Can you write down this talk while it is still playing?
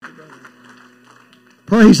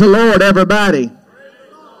Praise the Lord, everybody.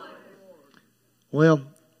 Well,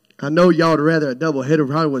 I know y'all would rather a double hitter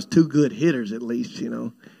probably was two good hitters at least, you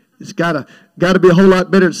know. It's gotta be a whole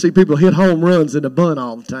lot better to see people hit home runs than a bunt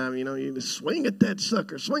all the time, you know. You just swing at that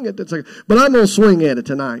sucker, swing at that sucker. But I'm going to swing at it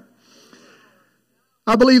tonight.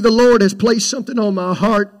 I believe the Lord has placed something on my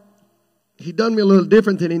heart. He done me a little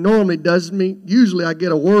different than He normally does me. Usually I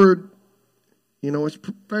get a word, you know, it's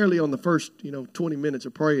fairly on the first, 20 minutes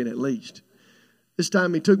of praying at least. This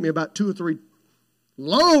time He took me about 2 or 3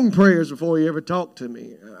 long prayers before He ever talked to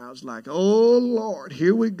me. And I was like, oh, Lord,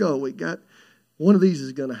 here we go. We got one of these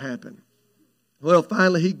is going to happen. Well,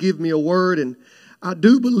 finally He gave me a word, and I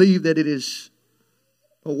do believe that it is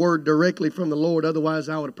a word directly from the Lord. Otherwise,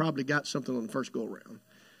 I would have probably got something on the first go-around.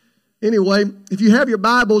 Anyway, if you have your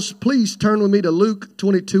Bibles, please turn with me to Luke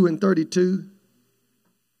 22 and 32.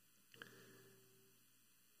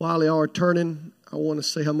 While they are turning, I want to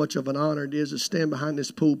say how much of an honor it is to stand behind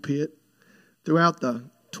this pulpit. Throughout the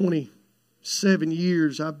 27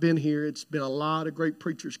 years I've been here, it's been a lot of great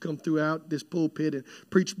preachers come throughout this pulpit and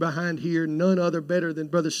preach behind here. None other better than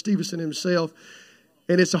Brother Stevenson himself.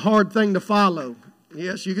 And it's a hard thing to follow.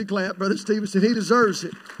 Yes, you can clap, Brother Stevenson. He deserves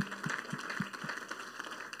it.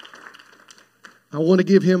 I want to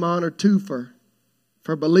give him honor too for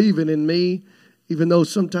believing in me, even though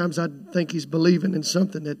sometimes I think he's believing in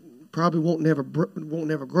something that probably won't never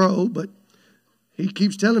grow, but he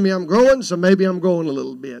keeps telling me I'm growing, so maybe I'm growing a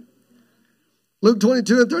little bit. Luke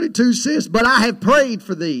 22 and 32 says, "But I have prayed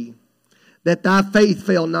for thee, that thy faith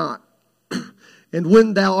fail not. And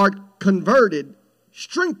when thou art converted,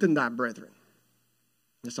 strengthen thy brethren."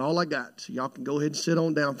 That's all I got. So y'all can go ahead and sit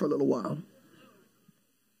on down for a little while.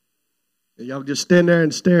 Y'all just stand there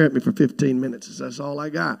and stare at me for 15 minutes. That's all I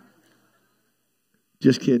got.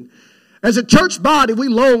 Just kidding. As a church body, we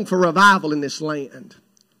long for revival in this land.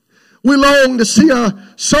 We long to see our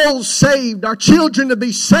souls saved, our children to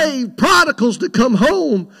be saved, prodigals to come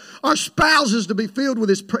home, our spouses to be filled with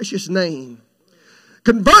His precious name.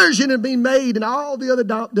 Conversion to be made in all the other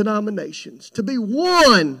denominations, to be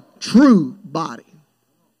one true body.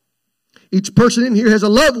 Each person in here has a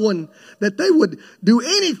loved one that they would do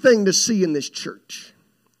anything to see in this church.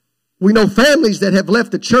 We know families that have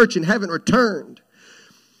left the church and haven't returned.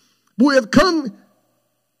 We have come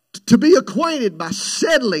to be acquainted by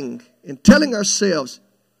settling and telling ourselves,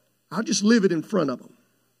 I'll just live it in front of them.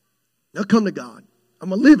 They'll come to God. I'm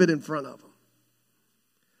going to live it in front of them.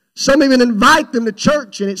 Some even invite them to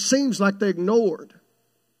church and it seems like they're ignored.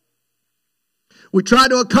 We try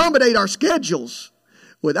to accommodate our schedules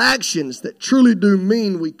with actions that truly do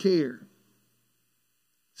mean we care.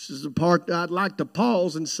 This is the part that I'd like to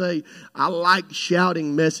pause and say, I like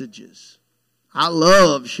shouting messages. I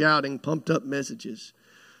love shouting pumped up messages.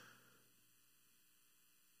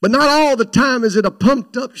 But not all the time is it a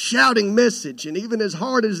pumped up shouting message. And even as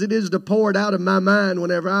hard as it is to pour it out of my mind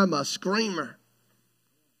whenever I'm a screamer,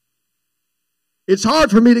 it's hard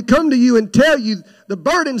for me to come to you and tell you the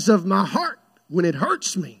burdens of my heart when it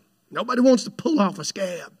hurts me. Nobody wants to pull off a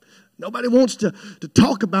scab. Nobody wants to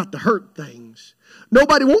talk about the hurt things.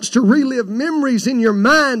 Nobody wants to relive memories in your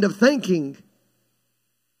mind of thinking,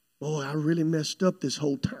 boy, I really messed up this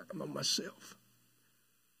whole time on myself.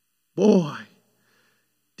 Boy,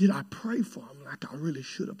 did I pray for him like I really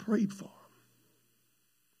should have prayed for him.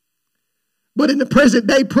 But in the present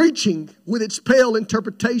day preaching, with its pale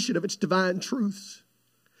interpretation of its divine truths,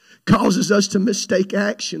 causes us to mistake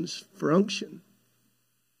actions for unction,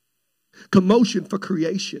 commotion for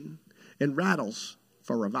creation, and rattles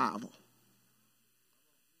for revival.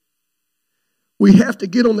 We have to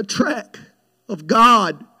get on the track of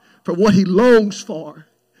God for what He longs for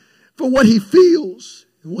what He feels,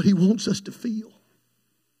 and what He wants us to feel.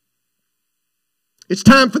 It's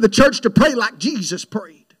time for the church to pray like Jesus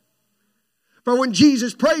prayed. For when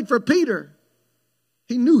Jesus prayed for Peter,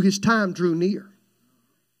 He knew His time drew near.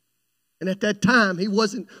 And at that time, He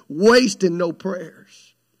wasn't wasting no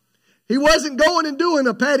prayers. He wasn't going and doing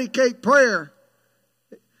a patty cake prayer.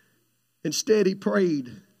 Instead, He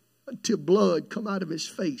prayed until blood come out of His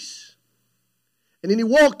face. And then He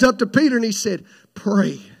walked up to Peter and He said,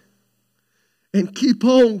 pray and keep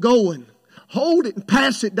on going. Hold it and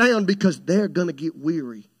pass it down because they're going to get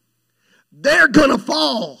weary. They're going to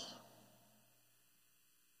fall.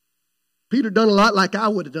 Peter done a lot like I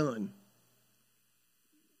would have done.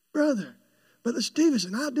 Brother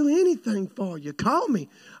Stevenson, I'll do anything for you. Call me.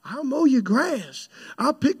 I'll mow your grass.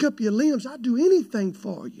 I'll pick up your limbs. I'll do anything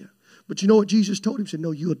for you. But you know what Jesus told him? He said,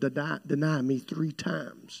 no, you'll deny me 3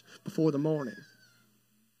 times before the morning.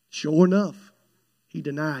 Sure enough, he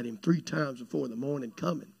denied him 3 times before the morning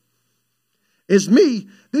coming. is me.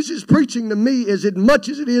 This is preaching to me as much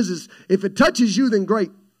as it is if it touches you, then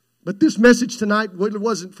great. But this message tonight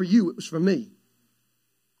wasn't for you, it was for me.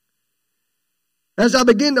 As I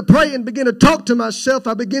begin to pray and begin to talk to myself,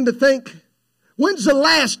 I begin to think, when's the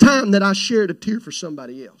last time that I shared a tear for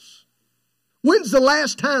somebody else? When's the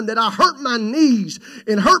last time that I hurt my knees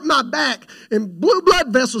and hurt my back and blew blood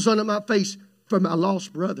vessels under my face for my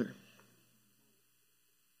lost brother?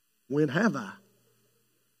 When have I?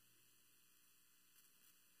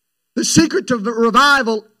 The secret to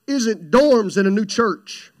revival isn't dorms in a new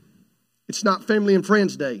church. It's not family and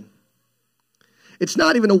friends day. It's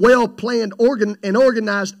not even a well-planned and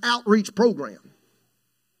organized outreach program.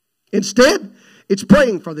 Instead, it's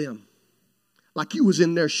praying for them like you was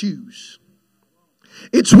in their shoes.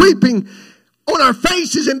 It's weeping on our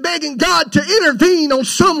faces and begging God to intervene on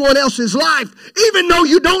someone else's life, even though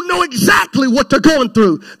you don't know exactly what they're going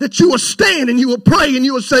through, that you will stand and you will pray and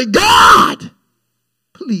you will say, God,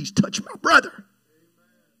 please touch my brother.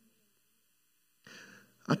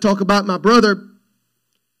 I talk about my brother,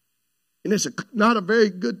 and it's not a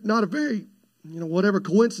very whatever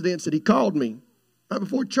coincidence that he called me right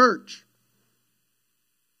before church.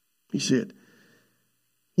 He said,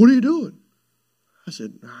 what are you doing? I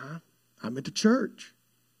said, I'm at the church.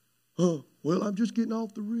 Oh, well, I'm just getting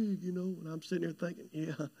off the rig, and I'm sitting there thinking,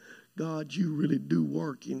 yeah, God, you really do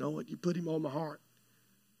work, you know what? You put him on my heart.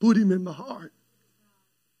 Put him in my heart.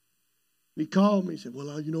 And he called me. He said, well,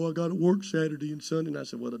 I got to work Saturday and Sunday. And I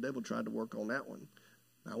said, well, the devil tried to work on that one.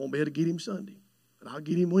 I won't be able to get him Sunday, but I'll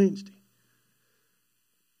get him Wednesday.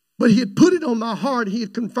 But he had put it on my heart. He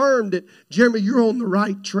had confirmed that, Jeremy, you're on the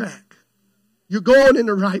right track. You're going in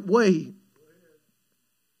the right way.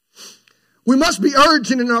 We must be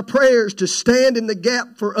urgent in our prayers to stand in the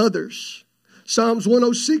gap for others. Psalms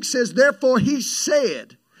 106 says, therefore he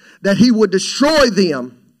said that he would destroy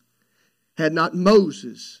them had not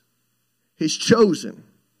Moses, his chosen,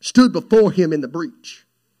 stood before him in the breach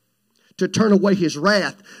to turn away his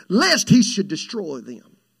wrath, lest he should destroy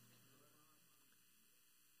them.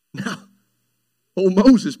 Now, old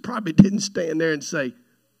Moses probably didn't stand there and say,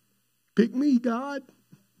 pick me, God.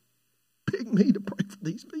 Pick me to pray for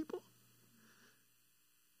these people.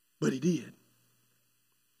 But he did.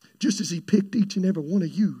 Just as he picked each and every one of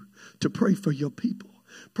you to pray for your people.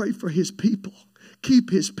 Pray for his people.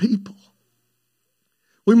 Keep his people.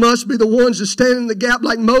 We must be the ones that stand in the gap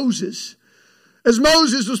like Moses. As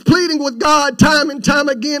Moses was pleading with God time and time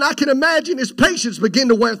again, I can imagine his patience begin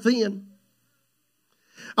to wear thin.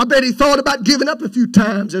 I bet he thought about giving up a few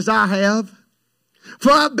times as I have.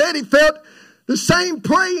 For I bet he felt the same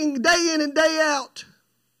praying day in and day out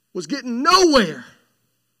was getting nowhere.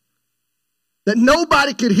 That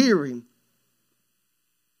nobody could hear him.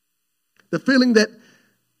 The feeling that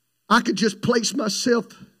I could just place myself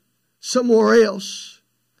somewhere else.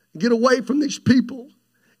 Get away from these people.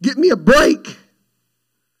 Get me a break.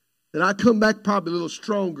 That I come back probably a little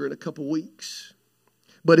stronger in a couple weeks.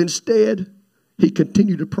 But instead, he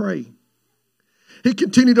continued to pray. He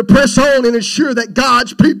continued to press on and ensure that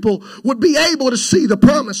God's people would be able to see the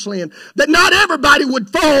promised land. That not everybody would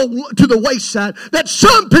fall to the wayside. That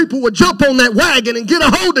some people would jump on that wagon and get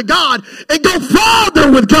a hold of God and go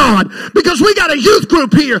farther with God. Because we got a youth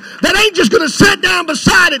group here that ain't just going to sit down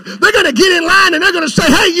beside it. They're going to get in line and they're going to say,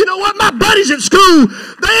 hey, you know what? My buddies at school,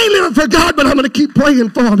 they ain't living for God, but I'm going to keep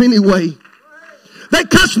praying for them anyway. They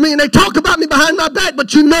cuss me and they talk about me behind my back,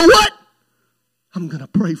 but you know what? I'm going to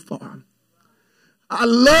pray for them. I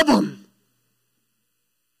love them.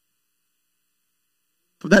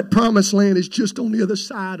 For that promised land is just on the other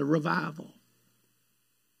side of revival.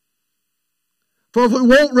 For if we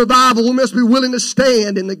want revival, we must be willing to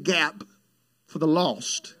stand in the gap for the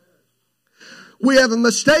lost. We have a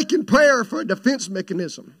mistaken prayer for a defense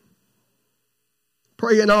mechanism.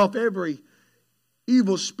 Praying off every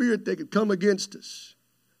evil spirit that could come against us.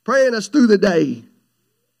 Praying us through the day.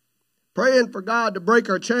 Praying for God to break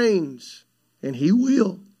our chains. And he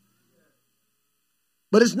will.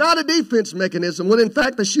 But it's not a defense mechanism, when in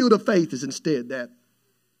fact the shield of faith is instead that.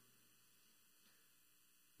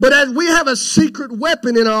 But as we have a secret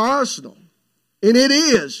weapon in our arsenal, and it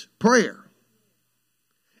is prayer.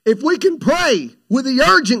 If we can pray with the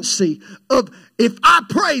urgency of, if I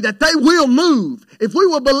pray that they will move, if we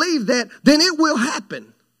will believe that, then it will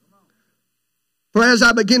happen. For as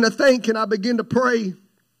I begin to think and I begin to pray,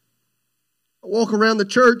 I walk around the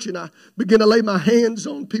church and I begin to lay my hands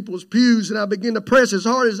on people's pews and I begin to press as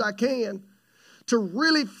hard as I can to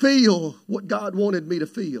really feel what God wanted me to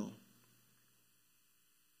feel.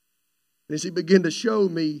 And as he began to show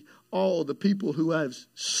me all the people who have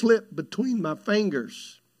slipped between my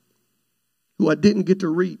fingers, who I didn't get to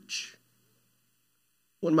reach,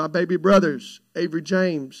 One of my baby brothers, Avery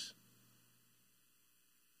James,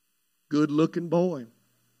 good-looking boy.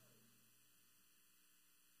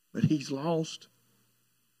 But he's lost.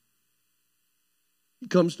 He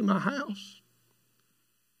comes to my house.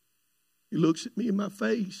 He looks at me in my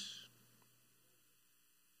face.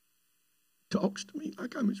 Talks to me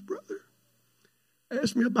like I'm his brother.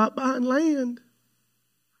 Asks me about buying land.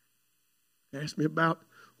 Asks me about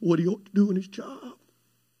what he ought to do in his job.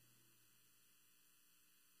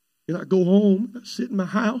 And I go home, I sit in my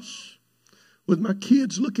house with my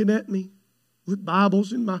kids looking at me, with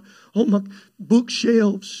Bibles on my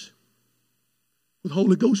bookshelves, with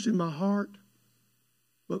Holy Ghost in my heart,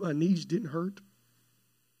 but my knees didn't hurt.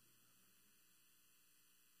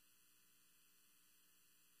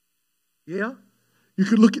 Yeah, you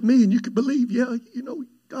could look at me and you could believe, yeah,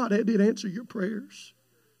 God did answer your prayers.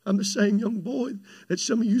 I'm the same young boy that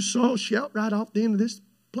some of you saw shout right off the end of this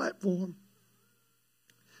platform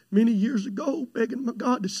many years ago, begging my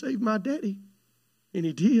God to save my daddy. And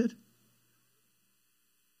he did.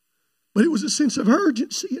 But it was a sense of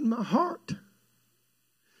urgency in my heart.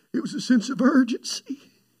 It was a sense of urgency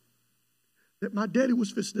that my daddy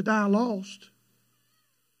was fixing to die lost.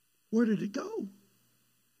 Where did it go?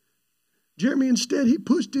 Jeremy, instead, he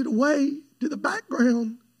pushed it away to the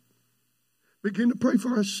background. Began to pray for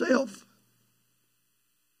herself.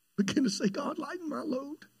 Began to say, God, lighten my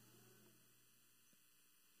load.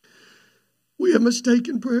 We have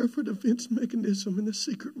mistaken prayer for defense mechanism, and the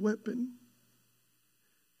secret weapon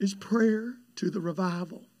is prayer to the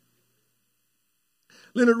revival.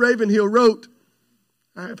 Leonard Ravenhill wrote,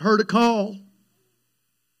 I have heard a call.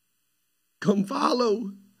 Come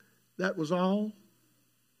follow. That was all.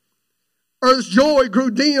 Earth's joy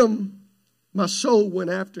grew dim. My soul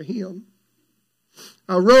went after him.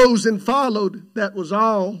 I rose and followed. That was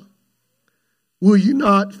all. Will you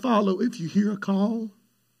not follow if you hear a call?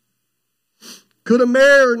 Could a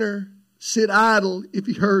mariner sit idle if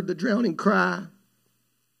he heard the drowning cry?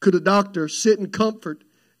 Could a doctor sit in comfort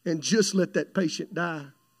and just let that patient die?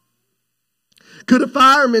 Could a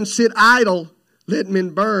fireman sit idle, let men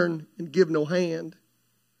burn and give no hand?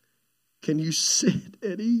 Can you sit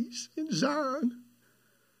at ease in Zion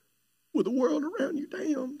with the world around you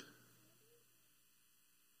damned?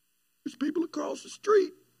 There's people across the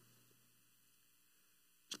street.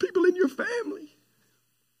 There's people in your family.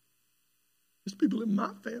 There's people in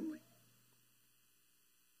my family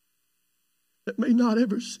that may not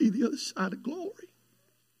ever see the other side of glory.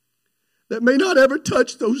 That may not ever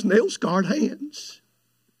touch those nail-scarred hands.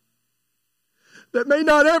 That may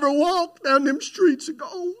not ever walk down them streets of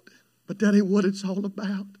gold. But that ain't what it's all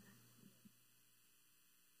about.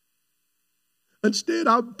 Instead,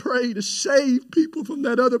 I pray to save people from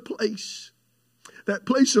that other place. That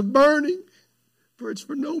place of burning, for it's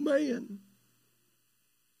for no man.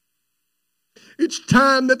 It's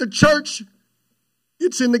time that the church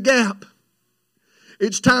gets in the gap.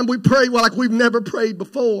 It's time we pray like we've never prayed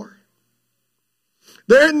before.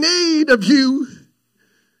 They're in need of you.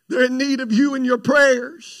 They're in need of you in your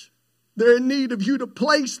prayers. They're in need of you to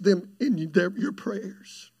place them in your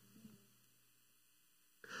prayers.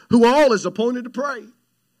 Who all is appointed to pray.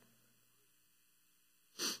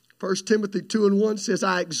 1 Timothy 2:1 says,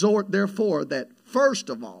 I exhort therefore that first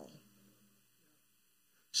of all,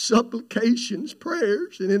 supplications,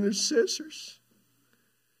 prayers, and intercessors,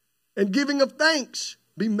 and giving of thanks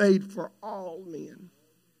be made for all men.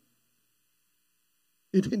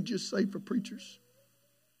 It didn't just say for preachers.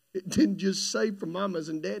 It didn't just say for mamas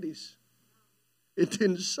and daddies. It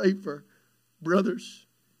didn't say for brothers.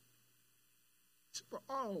 It's for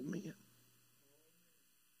all men.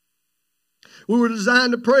 We were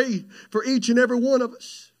designed to pray for each and every one of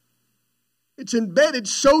us. It's embedded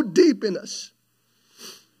so deep in us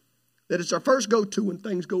that it's our first go-to when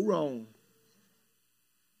things go wrong.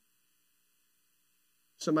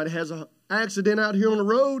 Somebody has an accident out here on the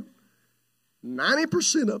road,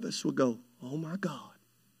 90% of us will go, oh my God.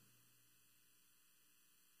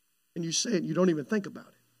 And you say it, you don't even think about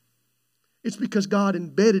it. It's because God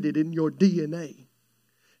embedded it in your DNA.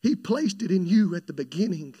 He placed it in you at the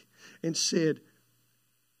beginning and said,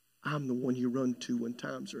 I'm the one you run to when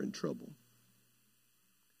times are in trouble.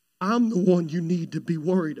 I'm the one you need to be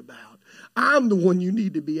worried about. I'm the one you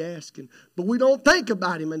need to be asking. But we don't think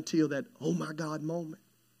about him until that, oh my God moment.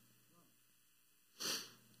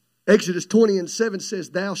 Exodus 20:7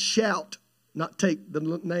 says, thou shalt not take the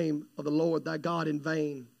name of the Lord thy God in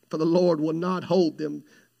vain. For the Lord will not hold them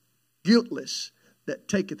guiltless that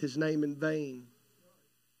taketh his name in vain.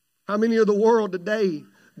 How many of the world today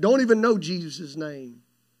don't even know Jesus' name?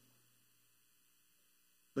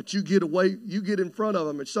 But you get away, you get in front of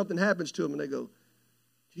them and something happens to them and they go,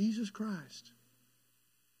 Jesus Christ.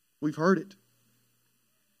 We've heard it.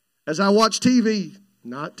 As I watch TV,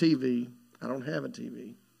 not TV, I don't have a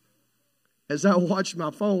TV. As I watch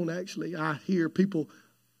my phone, actually, I hear people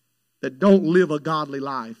that don't live a godly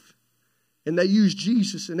life. And they use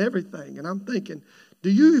Jesus in everything. And I'm thinking, do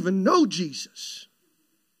you even know Jesus?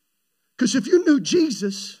 Because if you knew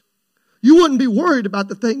Jesus, you wouldn't be worried about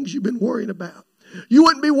the things you've been worrying about. You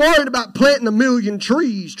wouldn't be worried about planting 1 million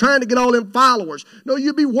trees, trying to get all them followers. No,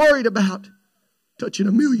 you'd be worried about touching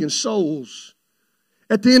 1 million souls.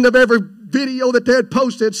 At the end of every video that they'd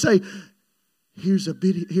post, they'd say, here's a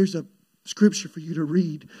scripture for you to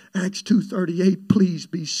read. Acts 2:38, please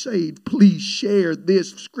be saved. Please share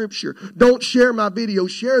this scripture. Don't share my video,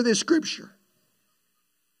 share this scripture.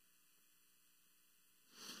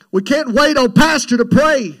 We can't wait on pastor to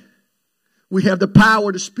pray. We have the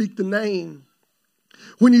power to speak the name.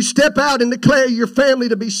 When you step out and declare your family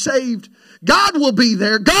to be saved, God will be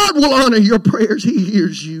there. God will honor your prayers. He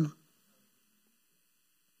hears you.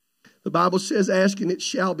 The Bible says, ask and it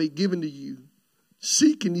shall be given to you.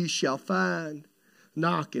 Seek and ye shall find.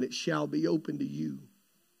 Knock and it shall be open to you.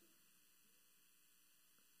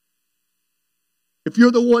 If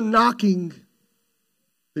you're the one knocking,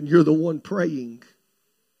 then you're the one praying.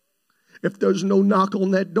 If there's no knock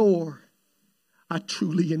on that door, I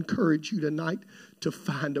truly encourage you tonight to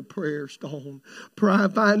find a prayer stone.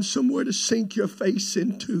 Find somewhere to sink your face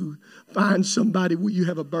into. Find somebody where you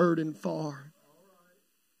have a burden for.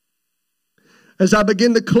 As I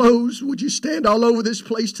begin to close, would you stand all over this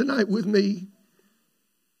place tonight with me?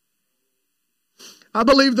 I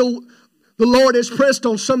believe the Lord has pressed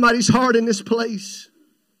on somebody's heart in this place.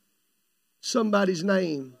 Somebody's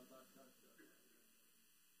name.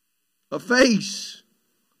 A face.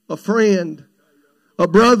 A friend. A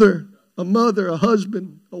brother. A mother. A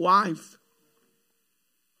husband. A wife.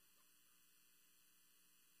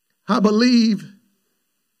 I believe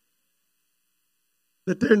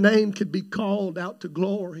that their name could be called out to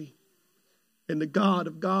glory. And the God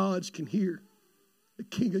of gods can hear. The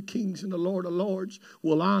King of kings and the Lord of lords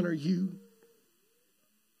will honor you.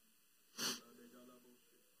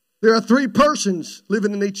 There are 3 persons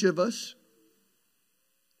living in each of us.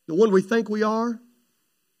 The one we think we are.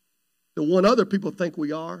 The one other people think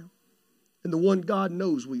we are. And the one God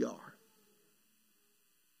knows we are.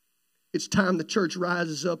 It's time the church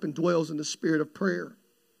rises up and dwells in the spirit of prayer.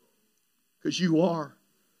 Because you are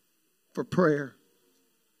for prayer.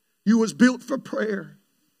 You was built for prayer.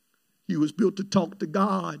 You was built to talk to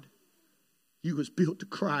God. You was built to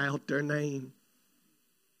cry out their name.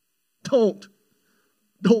 Don't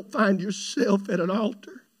find yourself at an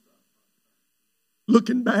altar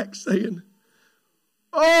looking back saying,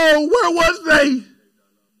 oh, where was they?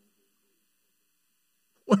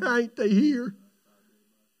 Why ain't they here?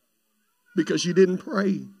 Because you didn't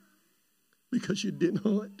pray. Because you didn't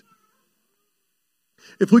hunt.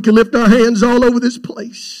 If we can lift our hands all over this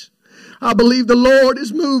place, I believe the Lord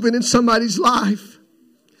is moving in somebody's life.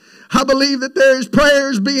 I believe that there is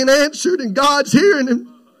prayers being answered and God's hearing them.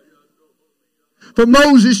 For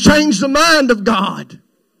Moses changed the mind of God.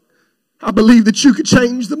 I believe that you could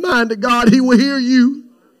change the mind of God. He will hear you.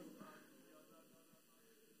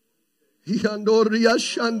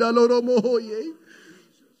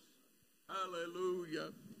 Hallelujah.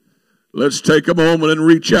 Let's take a moment and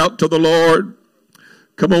reach out to the Lord.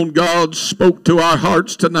 Come on, God spoke to our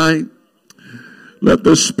hearts tonight. Let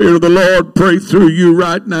the Spirit of the Lord pray through you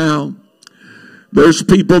right now. There's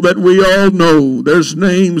people that we all know. There's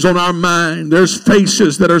names on our mind. There's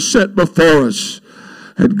faces that are set before us.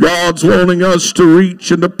 And God's wanting us to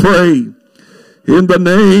reach and to pray in the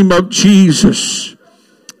name of Jesus.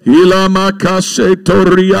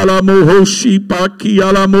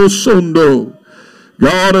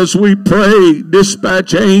 God, as we pray,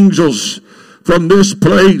 dispatch angels from this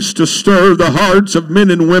place to stir the hearts of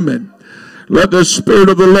men and women. Let the Spirit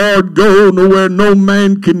of the Lord go to where no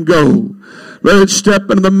man can go. Let it step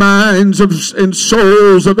into the minds and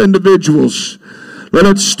souls of individuals. Let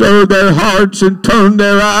it stir their hearts and turn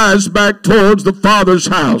their eyes back towards the Father's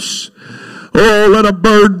house. Oh, let a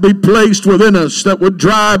burden be placed within us that would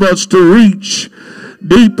drive us to reach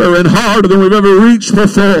deeper and harder than we've ever reached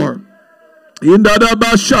before.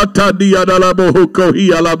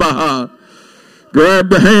 Grab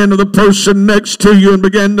the hand of the person next to you and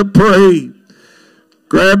begin to pray.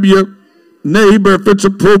 Grab your neighbor if it's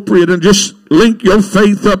appropriate and just link your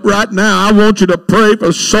faith up right now. I want you to pray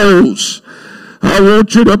for souls. I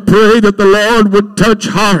want you to pray that the Lord would touch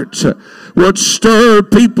hearts, would stir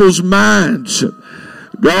people's minds.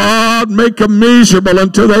 God, make them miserable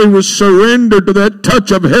until they will surrender to that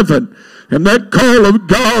touch of heaven and that call of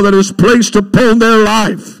God that is placed upon their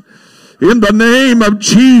life. In the name of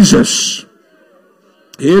Jesus.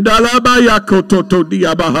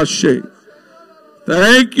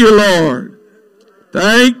 Thank you, Lord.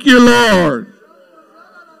 Thank you, Lord.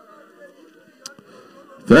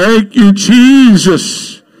 Thank you,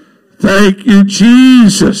 Jesus. Thank you,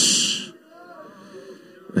 Jesus.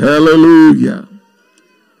 Hallelujah.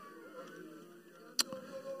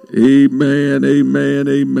 Amen, amen,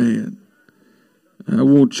 amen. I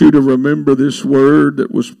want you to remember this word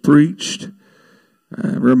that was preached.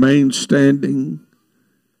 Remain standing.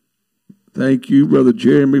 Thank you, Brother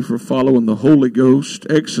Jeremy, for following the Holy Ghost.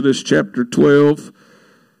 Exodus chapter 12.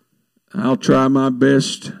 I'll try my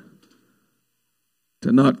best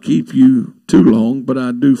to not keep you too long, but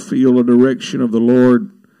I do feel a direction of the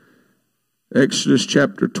Lord. Exodus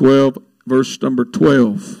chapter 12, verse number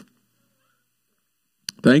 12.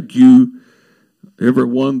 Thank you,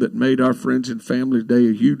 everyone that made our Friends and Family Day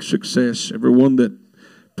a huge success. Everyone that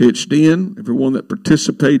pitched in, everyone that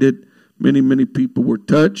participated. Many people were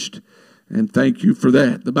touched. And thank you for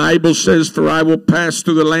that. The Bible says, "For I will pass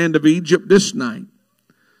through the land of Egypt this night.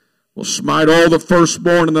 Will smite all the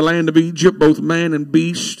firstborn in the land of Egypt, both man and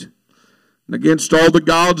beast. And against all the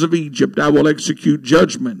gods of Egypt I will execute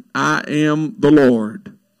judgment. I am the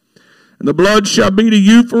Lord. And the blood shall be to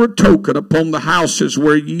you for a token upon the houses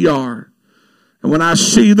where ye are. And when I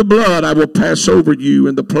see the blood, I will pass over you,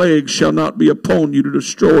 and the plague shall not be upon you to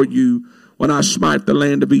destroy you when I smite the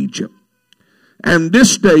land of Egypt. And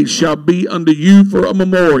this day shall be unto you for a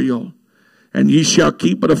memorial, and ye shall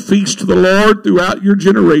keep it a feast to the Lord throughout your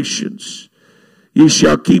generations. Ye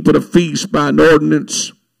shall keep it a feast by an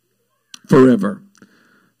ordinance forever."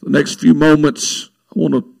 The next few moments, I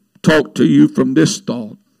want to talk to you from this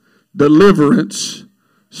thought. Deliverance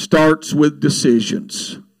starts with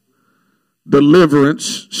decisions.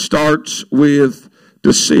 Deliverance starts with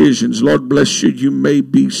decisions. Lord bless you. You may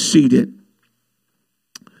be seated.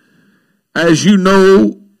 As you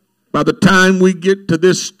know, by the time we get to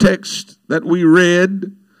this text that we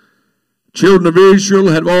read, children of Israel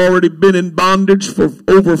had already been in bondage for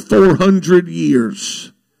over 400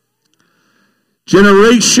 years.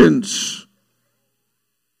 Generations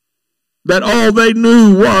that all they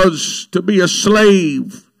knew was to be a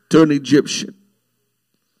slave to an Egyptian.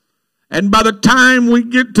 And by the time we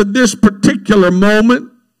get to this particular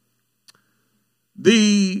moment,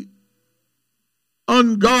 the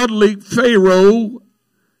ungodly Pharaoh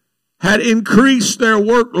had increased their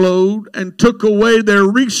workload and took away their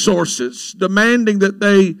resources, demanding that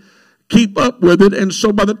they keep up with it. And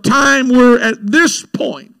so by the time we're at this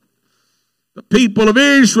point, the people of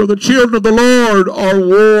Israel, the children of the Lord, are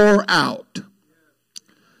wore out.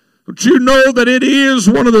 But you know that it is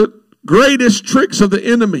one of the greatest tricks of the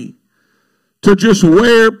enemy to just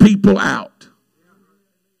wear people out.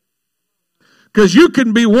 Because you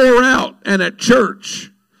can be wore out and at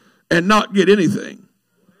church and not get anything.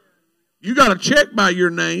 You got a check by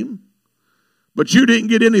your name, but you didn't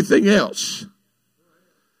get anything else.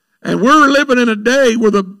 And we're living in a day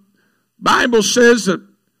where the Bible says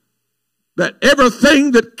that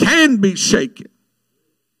everything that can be shaken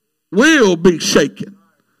will be shaken.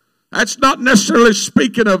 That's not necessarily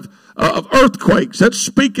speaking of earthquakes. That's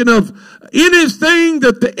speaking of anything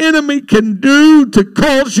that the enemy can do to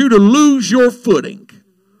cause you to lose your footing.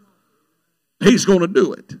 He's going to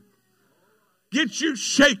do it. Get you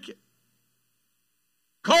shaken.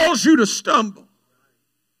 Cause you to stumble.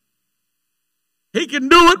 He can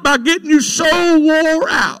do it by getting you so wore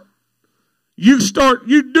out. You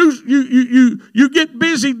get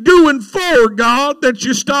busy doing for God that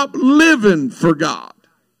you stop living for God.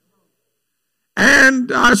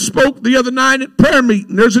 And I spoke the other night at prayer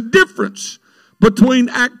meeting. There's a difference between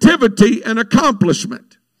activity and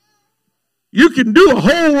accomplishment. You can do a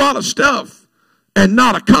whole lot of stuff and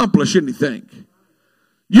not accomplish anything.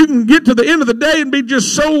 You can get to the end of the day and be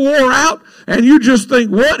just so wore out, and you just think,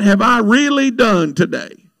 what have I really done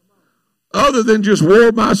today? Other than just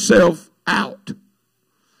wore myself out.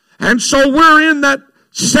 And so we're in that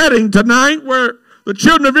setting tonight where the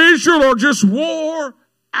children of Israel are just wore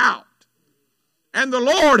out. And the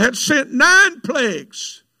Lord had sent 9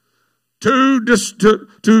 plagues to disturb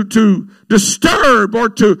or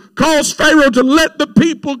to cause Pharaoh to let the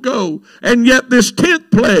people go. And yet this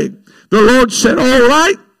 10th plague, the Lord said, all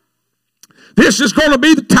right, this is going to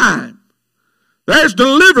be the time. There's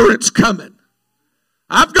deliverance coming.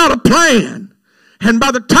 I've got a plan. And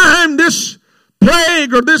by the time this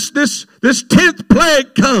plague or this 10th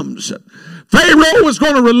plague comes, Pharaoh is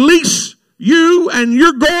going to release you and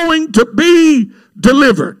you're going to be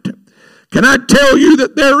delivered. Can I tell you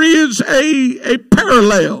that there is a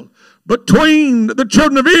parallel between the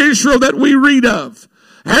children of Israel that we read of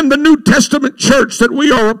and the New Testament church that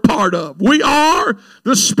we are a part of. We are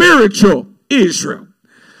the spiritual Israel.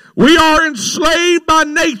 We are enslaved by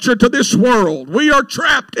nature to this world. We are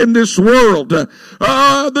trapped in this world.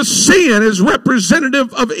 The sin is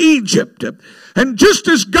representative of Egypt. And just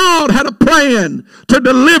as God had a plan to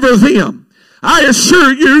deliver them, I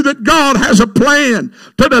assure you that God has a plan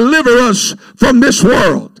to deliver us from this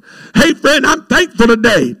world. Hey friend, I'm thankful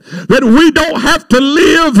today that we don't have to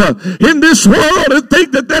live in this world and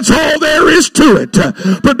think that that's all there is to it.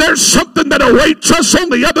 But there's something that awaits us on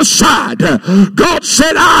the other side. God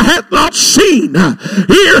said, "Eye hath not seen,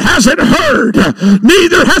 ear hasn't heard,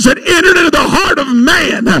 neither has it entered into the heart of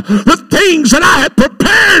man the things that I have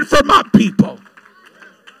prepared for my people."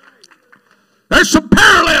 There's some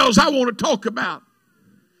parallels I want to talk about.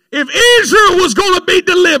 If Israel was going to be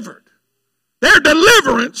delivered, their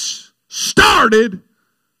deliverance started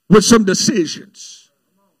with some decisions.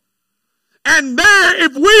 And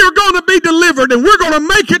if we are going to be delivered and we're going to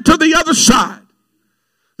make it to the other side,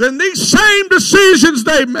 then these same decisions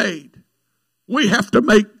they made, we have to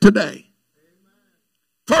make today.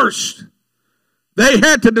 First, they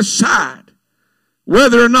had to decide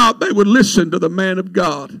whether or not they would listen to the man of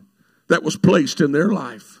God that was placed in their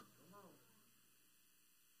life.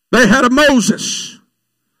 They had a Moses.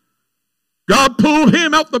 God pulled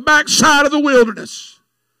him out the backside of the wilderness.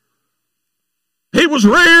 He was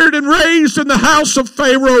reared and raised in the house of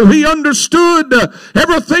Pharaoh. He understood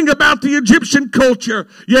everything about the Egyptian culture,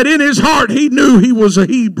 yet in his heart he knew he was a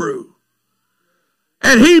Hebrew.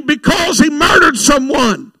 And because he murdered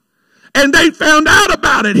someone and they found out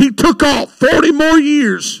about it, he took off 40 more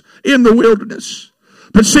years in the wilderness.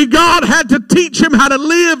 But see, God had to teach him how to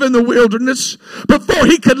live in the wilderness before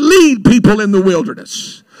he could lead people in the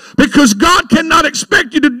wilderness. Because God cannot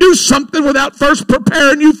expect you to do something without first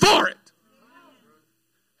preparing you for it.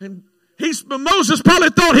 And Moses probably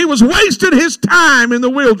thought he was wasting his time in the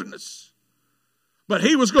wilderness. But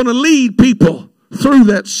he was going to lead people through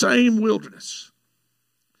that same wilderness.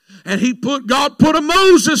 And God put a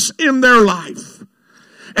Moses in their life.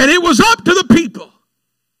 And it was up to the people.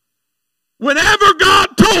 Whenever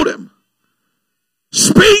God told him,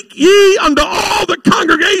 "Speak ye unto all the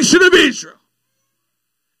congregation of Israel,"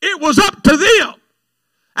 it was up to them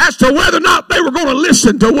as to whether or not they were going to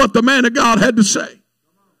listen to what the man of God had to say.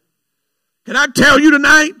 Can I tell you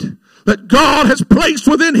tonight that God has placed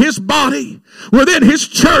within his body, within his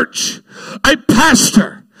church, a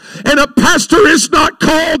pastor. And a pastor is not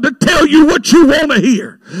called to tell you what you want to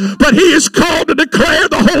hear, but he is called to declare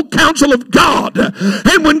the whole counsel of God.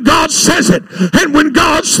 And when God says it, and when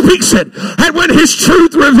God speaks it, and when his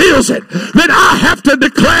truth reveals it, then I have to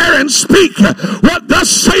declare and speak what thus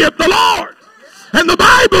saith the Lord. And the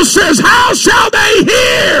Bible says, "How shall they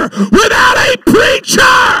hear without a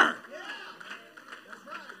preacher?"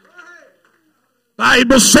 The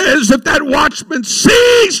Bible says that watchman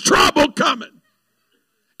sees trouble coming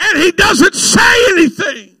and he doesn't say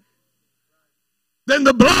anything, then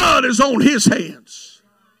the blood is on his hands.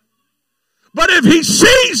 But if he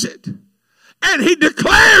sees it and he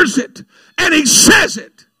declares it and he says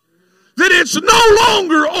it, then it's no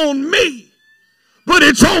longer on me, but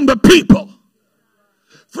it's on the people.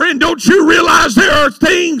 Friend, don't you realize there are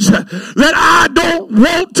things that I don't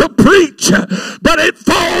want to preach, but it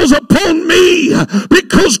falls upon me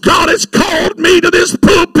because God has called me to this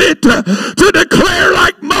pulpit to declare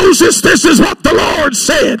like Moses, "This is what the Lord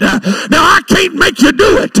said." Now I can't make you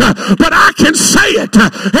do it, but I can say it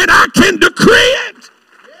and I can decree it.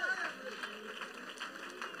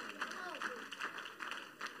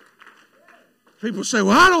 People say,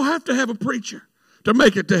 "Well, I don't have to have a preacher to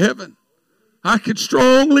make it to heaven." I could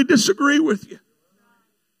strongly disagree with you.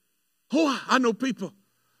 Oh, I know people.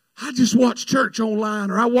 I just watch church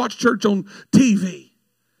online, or I watch church on TV.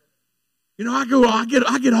 You know, I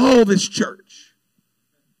get all this church.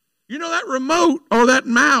 You know, that remote or that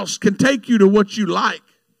mouse can take you to what you like.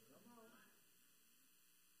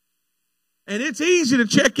 And it's easy to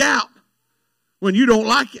check out when you don't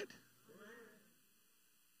like it.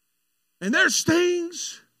 And there's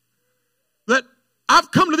things that I've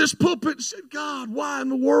come to this pulpit and said, "God, why in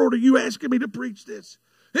the world are you asking me to preach this?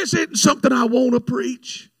 This isn't something I want to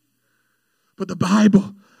preach." But the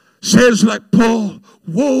Bible says, like Paul,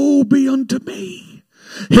 "Woe be unto me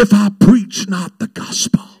if I preach not the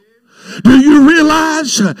gospel." Do you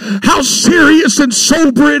realize how serious and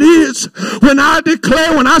sober it is when I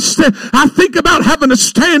declare, when I think about having to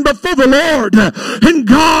stand before the Lord and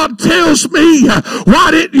God tells me,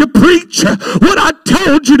 why didn't you preach what I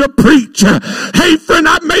told you to preach? Hey friend,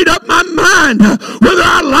 I've made up my mind whether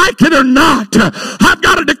I like it or not. I've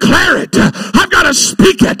got to declare it. I've got to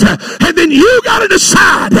speak it. And then you got to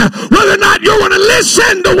decide whether or not you want to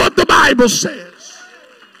listen to what the Bible says.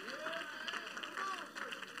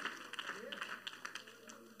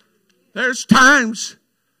 There's times,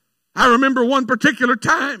 I remember one particular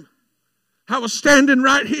time, I was standing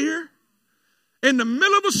right here in the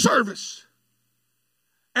middle of a service,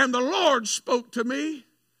 and the Lord spoke to me.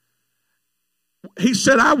 He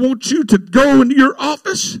said, I want you to go into your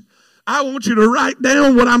office. I want you to write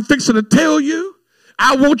down what I'm fixing to tell you.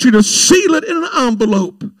 I want you to seal it in an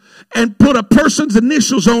envelope and put a person's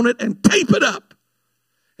initials on it and tape it up.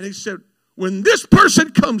 And he said, when this person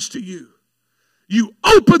comes to you, you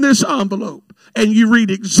open this envelope and you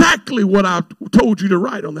read exactly what I told you to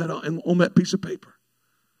write on that piece of paper.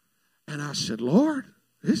 And I said, Lord,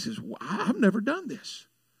 I've never done this.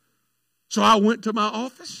 So I went to my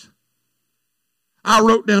office. I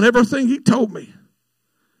wrote down everything he told me.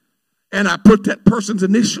 And I put that person's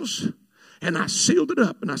initials and I sealed it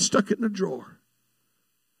up and I stuck it in a drawer.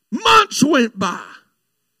 Months went by.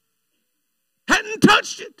 Hadn't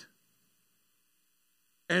touched it.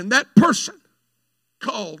 And that person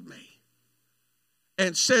called me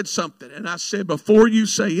and said something. And I said, before you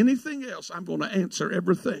say anything else, I'm going to answer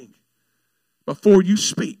everything before you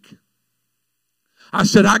speak. I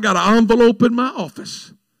said, I got an envelope in my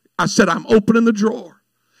office. I said, I'm opening the drawer.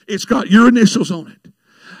 It's got your initials on it.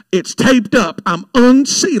 It's taped up. I'm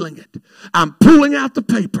unsealing it. I'm pulling out the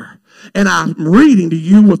paper. And I'm reading to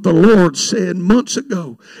you what the Lord said months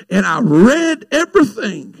ago. And I read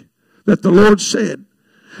everything that the Lord said.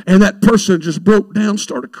 And that person just broke down,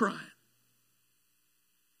 started crying.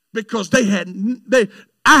 Because I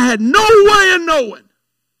had no way of knowing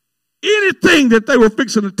anything that they were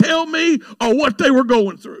fixing to tell me or what they were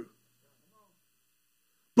going through.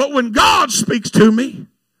 But when God speaks to me,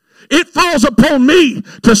 it falls upon me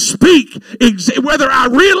to speak. Whether I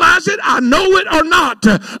realize it, I know it or not,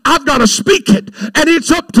 I've got to speak it. And it's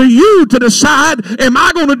up to you to decide, am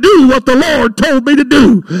I going to do what the Lord told me to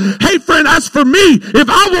do? Hey friend, as for me, if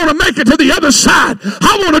I want to make it to the other side,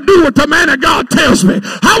 I want to do what the man of God tells me.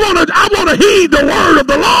 I want to heed the word of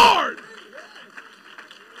the Lord.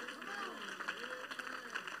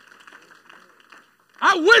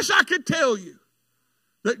 I wish I could tell you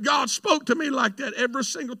that God spoke to me like that every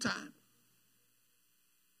single time.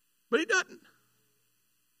 But he doesn't.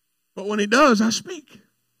 But when he does, I speak.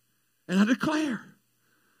 And I declare.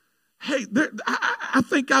 Hey, I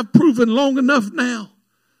think I've proven long enough now.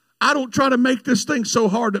 I don't try to make this thing so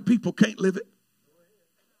hard that people can't live it.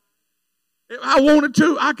 If I wanted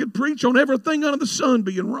to, I could preach on everything under the sun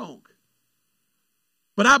being wrong.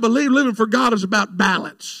 But I believe living for God is about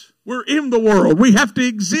balance. We're in the world. We have to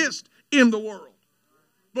exist in the world.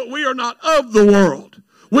 But we are not of the world.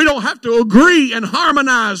 We don't have to agree and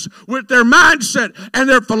harmonize with their mindset and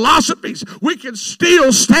their philosophies. We can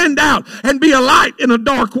still stand out and be a light in a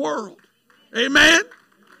dark world. Amen?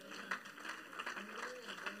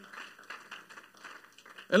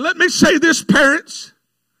 And let me say this, parents.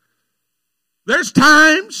 There's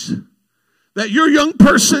times that your young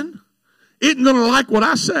person isn't going to like what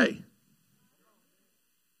I say.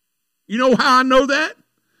 You know how I know that?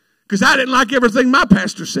 Because I didn't like everything my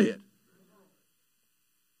pastor said.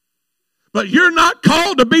 But you're not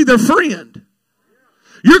called to be their friend.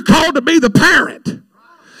 You're called to be the parent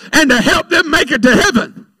and to help them make it to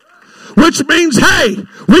heaven. Which means, hey,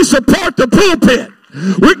 we support the pulpit.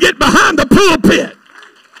 We get behind the pulpit.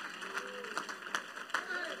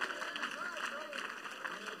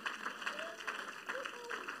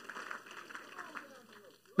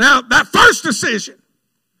 Now, that first decision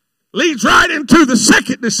leads right into the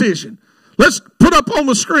second decision. Let's put up on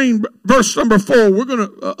the screen verse number 4. We're going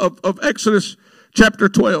to of Exodus chapter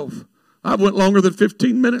 12. I went longer than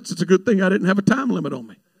 15 minutes. It's a good thing I didn't have a time limit on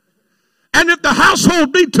me. And if the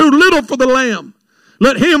household be too little for the lamb,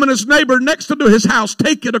 let him and his neighbor next to his house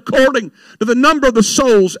take it according to the number of the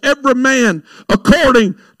souls, every man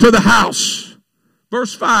according to the house.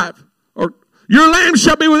 Verse 5. Your lamb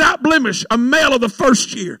shall be without blemish, a male of the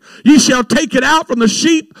first year. Ye shall take it out from the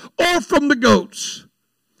sheep or from the goats.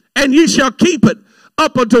 And ye shall keep it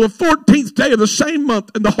up until the 14th day of the same month.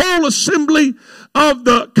 And the whole assembly of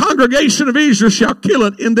the congregation of Israel shall kill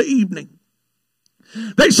it in the evening.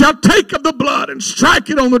 They shall take of the blood and strike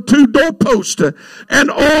it on the 2 doorposts and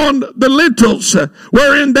on the lintels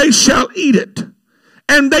wherein they shall eat it.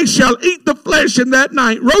 And they shall eat the flesh in that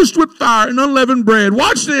night, roast with fire and unleavened bread.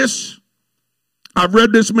 Watch this. I've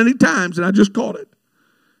read this many times and I just caught it.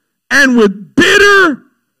 And with bitter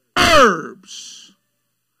herbs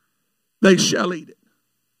they shall eat it.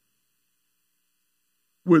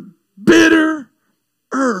 With bitter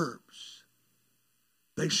herbs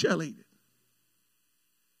they shall eat it.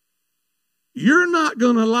 You're not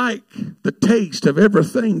going to like the taste of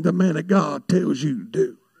everything the man of God tells you to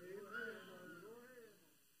do.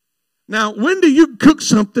 Now, when do you cook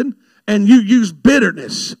something and you use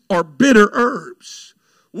bitterness or bitter herbs?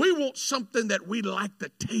 We want something that we like the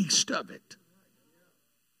taste of it.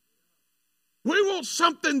 We want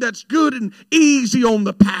something that's good and easy on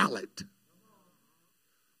the palate.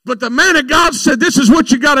 But the man of God said, this is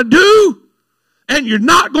what you got to do, and you're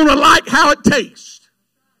not going to like how it tastes.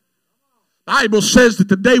 The Bible says that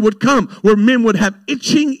the day would come where men would have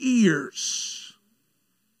itching ears.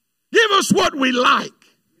 Give us what we like.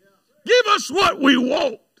 Give us what we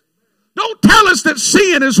want. Don't tell us that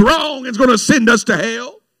sin is wrong and it's going to send us to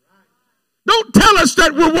hell. Don't tell us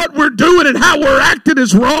that what we're doing and how we're acting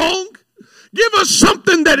is wrong. Give us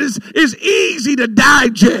something that is easy to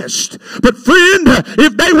digest. But friend,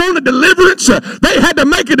 if they wanted deliverance, they had to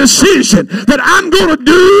make a decision that I'm going to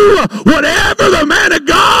do whatever the man of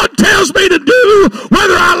God tells me to do,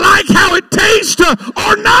 whether I like how it tastes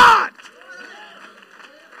or not.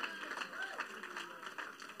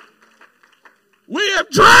 We have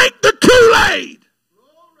drank the Kool-Aid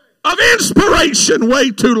of inspiration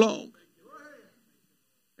way too long.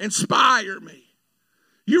 Inspire me.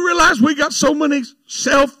 You realize we got so many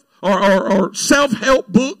self-help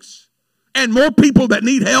books and more people that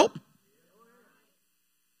need help?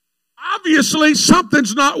 Obviously,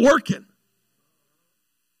 something's not working.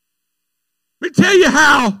 Let me tell you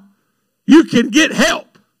how you can get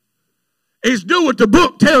help. Is do what the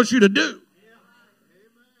book tells you to do.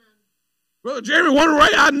 Brother Jeremy, one way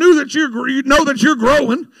I knew that you know that you're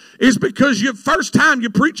growing is because the first time you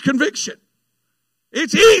preach conviction.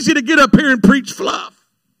 It's easy to get up here and preach fluff.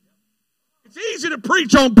 It's easy to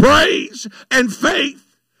preach on praise and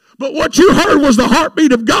faith. But what you heard was the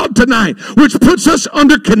heartbeat of God tonight, which puts us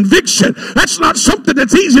under conviction. That's not something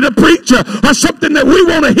that's easy to preach or something that we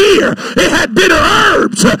want to hear. It had bitter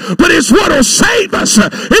herbs, but it's what will save us.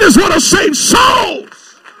 It is what will save souls.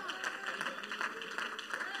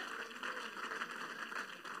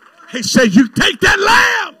 He said, you take that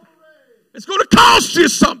lamb. It's going to cost you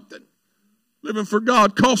something. Living for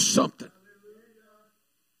God costs something.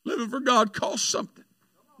 Living for God costs something.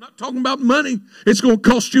 I'm not talking about money. It's going to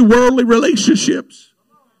cost you worldly relationships.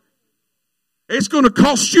 It's going to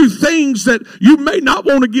cost you things that you may not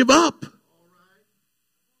want to give up.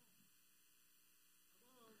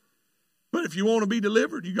 But if you want to be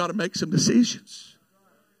delivered, you got to make some decisions.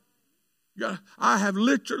 I have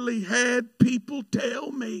literally had people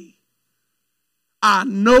tell me, I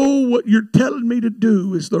know what you're telling me to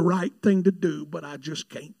do is the right thing to do, but I just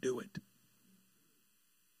can't do it.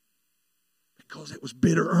 Because it was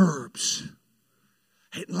bitter herbs.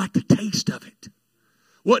 I didn't like the taste of it.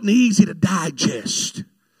 Wasn't easy to digest.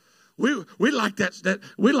 We like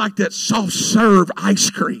that soft serve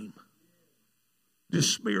ice cream.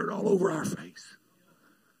 Just smeared all over our face.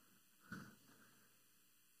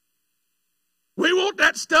 We want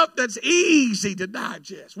that stuff that's easy to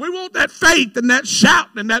digest. We want that faith and that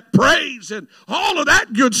shouting and that praise and all of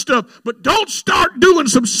that good stuff. But don't start doing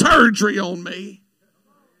some surgery on me.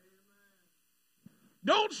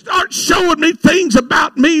 Don't start showing me things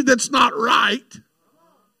about me that's not right.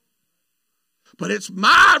 But it's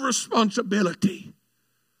my responsibility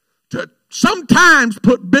to sometimes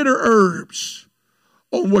put bitter herbs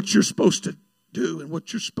on what you're supposed to do and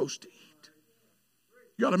what you're supposed to eat.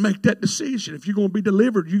 You got to make that decision. If you're going to be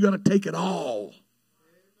delivered, you got to take it all,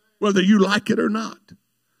 whether you like it or not.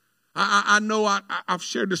 I know I've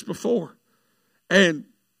shared this before. And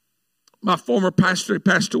my former pastor, he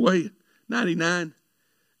passed away in 99.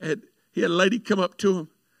 And he had a lady come up to him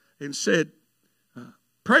and said,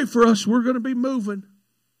 pray for us, we're going to be moving.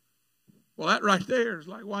 Well, that right there is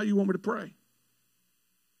like, why do you want me to pray?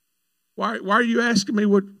 Why are you asking me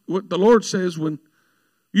what the Lord says when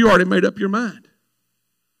you already made up your mind?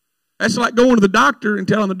 That's like going to the doctor and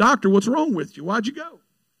telling the doctor what's wrong with you. Why'd you go?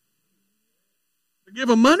 To give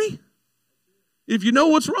them money? If you know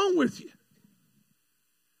what's wrong with you.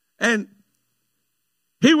 And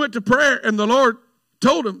he went to prayer and the Lord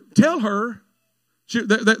told him, tell her,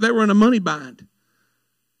 they were in a money bind.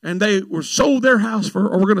 And they were sold their house or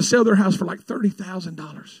were going to sell their house for like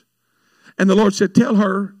 $30,000. And the Lord said, tell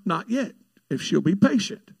her, not yet. If she'll be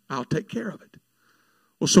patient, I'll take care of it.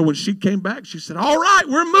 Well, so when she came back, she said, all right,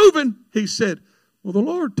 we're moving. He said, Well, the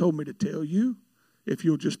Lord told me to tell you, if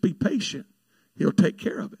you'll just be patient, He'll take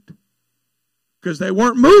care of it. Because they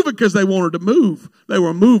weren't moving because they wanted to move. They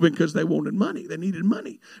were moving because they wanted money. They needed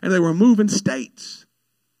money. And they were moving states.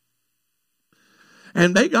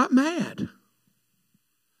 And they got mad.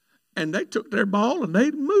 And they took their ball and they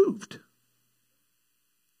moved.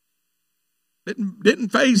 Didn't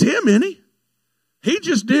faze him any. He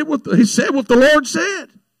just did he said what the Lord said.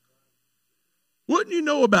 Wouldn't you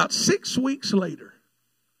know, about 6 weeks later,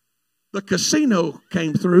 the casino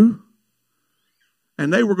came through.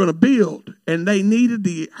 And they were going to build, and they needed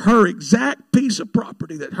her exact piece of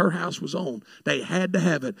property that her house was on. They had to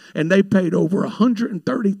have it, and they paid over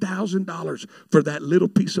 $130,000 for that little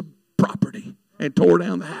piece of property and tore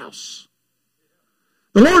down the house.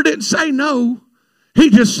 The Lord didn't say no. He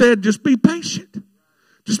just said, just be patient.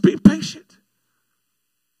 Just be patient.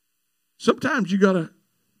 Sometimes you got to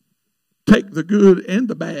take the good and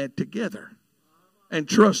the bad together and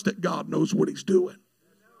trust that God knows what He's doing.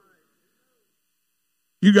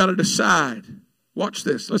 You got to decide. Watch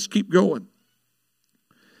this. Let's keep going.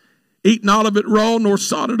 Eat not of it raw, nor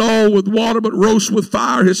sod it all with water, but roast with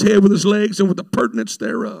fire his head with his legs and with the purtenance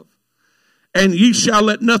thereof. And ye shall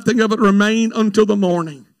let nothing of it remain until the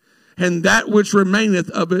morning. And that which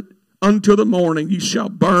remaineth of it until the morning ye shall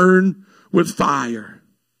burn with fire.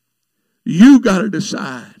 You got to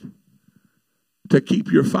decide to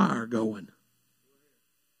keep your fire going.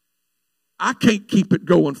 I can't keep it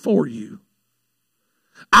going for you.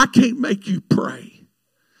 I can't make you pray.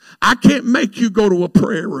 I can't make you go to a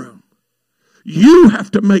prayer room. You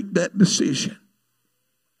have to make that decision.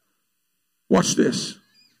 Watch this.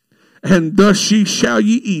 And thus shall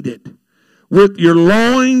ye eat it, with your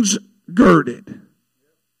loins girded,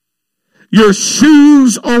 your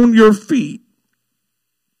shoes on your feet,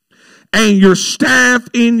 and your staff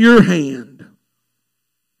in your hand.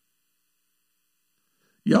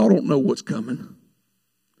 Y'all don't know what's coming.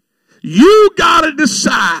 You got to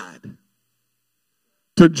decide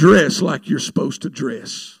to dress like you're supposed to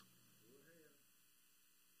dress.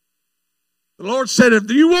 The Lord said, if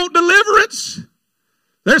you want deliverance,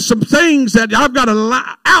 there's some things that I've got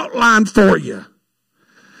to outline for you.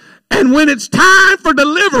 And when it's time for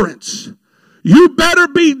deliverance, you better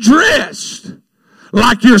be dressed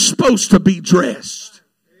like you're supposed to be dressed.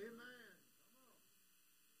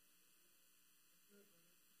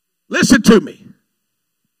 Listen to me.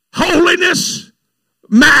 Holiness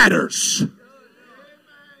matters.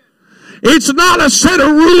 It's not a set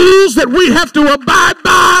of rules that we have to abide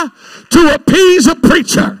by to appease a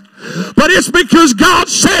preacher. But it's because God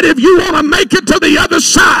said if you want to make it to the other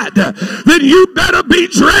side, then you better be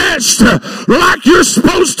dressed like you're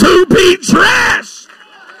supposed to be dressed.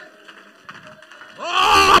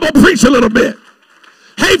 Oh, I'm going to preach a little bit.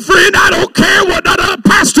 Hey, friend, I don't care what another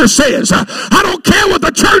pastor says. I don't care what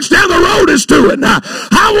the church down the road is doing.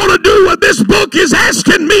 I want to do what this book is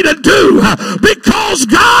asking me to do because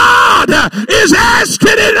God is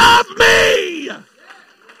asking it of me.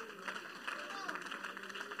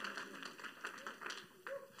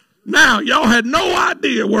 Now, y'all had no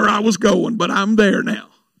idea where I was going, but I'm there now.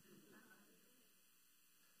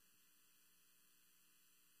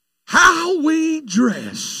 How we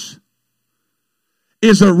dress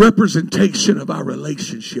is a representation of our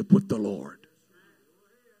relationship with the Lord.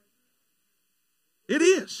 It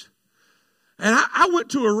is. And I went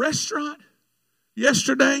to a restaurant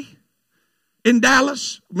yesterday in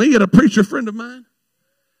Dallas, me and a preacher friend of mine.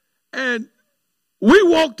 And we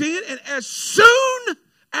walked in, and as soon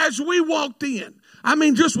as we walked in, I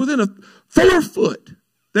mean just within 4 foot,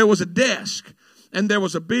 there was a desk and there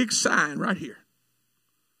was a big sign right here.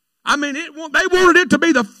 I mean, they wanted it to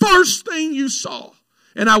be the first thing you saw.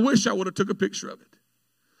 And I wish I would have took a picture of it.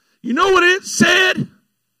 You know what it said?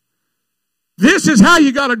 This is how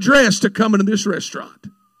you got to dress to come into this restaurant.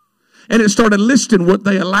 And it started listing what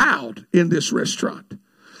they allowed in this restaurant.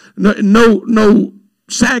 No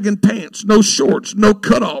sagging pants, no shorts, no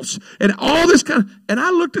cutoffs, and all this kind of. And I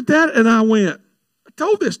looked at that and I went, I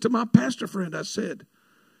told this to my pastor friend. I said,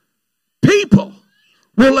 people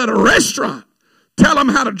will let a restaurant tell them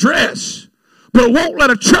how to dress, but won't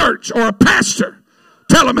let a church or a pastor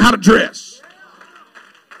tell them how to dress.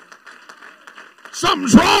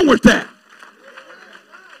 Something's wrong with that.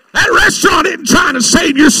 That restaurant isn't trying to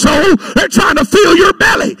save your soul. They're trying to fill your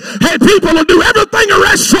belly. And people will do everything a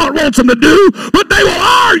restaurant wants them to do, but they will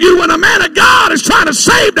argue when a man of God is trying to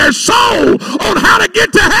save their soul on how to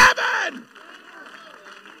get to heaven.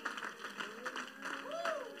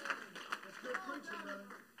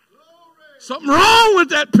 Something wrong with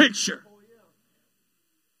that picture.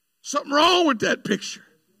 Something wrong with that picture.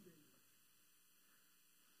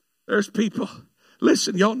 There's people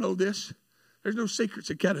Listen, y'all know this. There's no secrets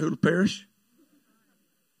in Catahoula Parish.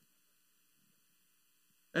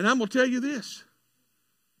 And I'm going to tell you this.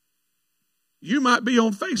 You might be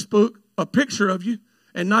on Facebook, a picture of you,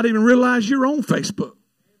 and not even realize you're on Facebook.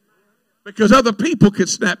 Because other people could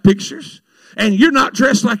snap pictures, and you're not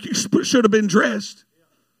dressed like you should have been dressed.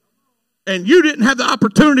 And you didn't have the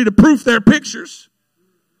opportunity to proof their pictures.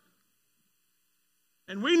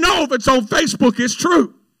 And we know if it's on Facebook, it's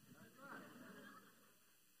true.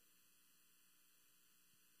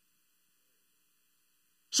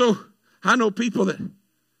 So I know people that,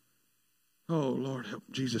 oh, Lord, help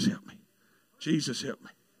me. Jesus, help me. Jesus, help me.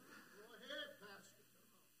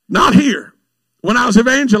 Not here. When I was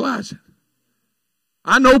evangelizing,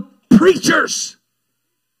 I know preachers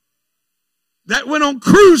that went on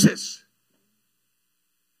cruises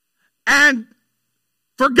and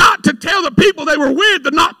forgot to tell the people they were with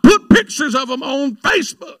to not put pictures of them on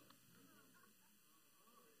Facebook.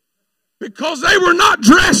 Because they were not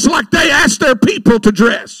dressed like they asked their people to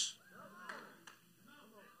dress.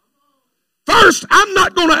 First, I'm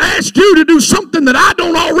not going to ask you to do something that I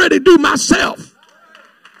don't already do myself.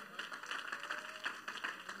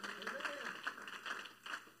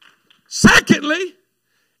 Secondly,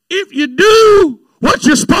 if you do what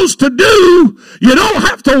you're supposed to do, you don't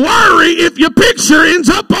have to worry if your picture ends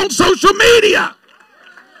up on social media.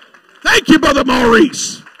 Thank you, Brother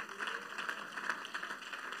Maurice.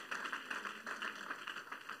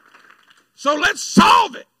 So let's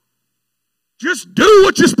solve it. Just do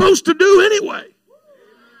what you're supposed to do anyway.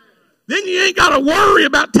 Then you ain't got to worry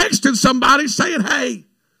about texting somebody saying, hey,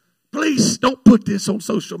 please don't put this on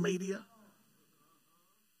social media.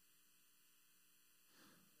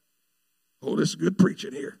 Oh, this is good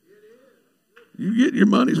preaching here. You get your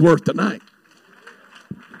money's worth tonight.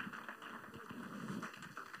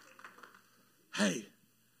 Hey,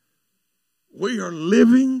 we are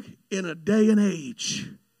living in a day and age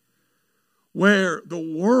where the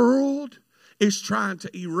world is trying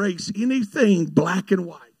to erase anything black and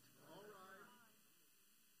white.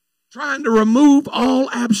 Trying to remove all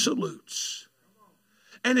absolutes.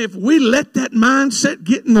 And if we let that mindset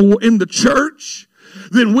get in the church,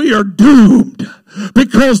 then we are doomed.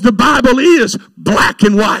 Because the Bible is black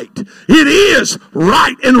and white. It is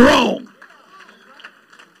right and wrong.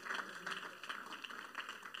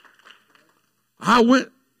 I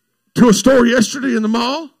went to a store yesterday in the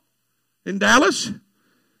mall in Dallas,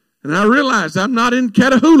 and I realized I'm not in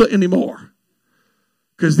Catahoula anymore.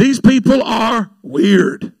 Because these people are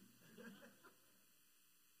weird.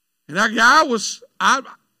 And that guy was,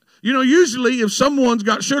 usually if someone's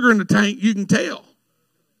got sugar in the tank, you can tell.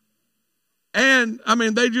 And,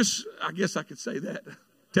 they just, I guess I could say that.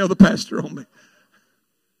 Tell the pastor on me.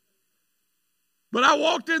 But I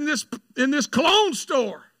walked in this cologne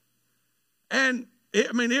store. And,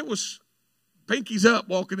 it was pinkies up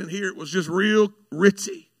walking in here. It was just real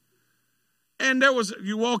ritzy. And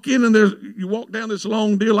you walk in and you walk down this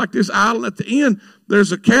long deal like this aisle. And at the end,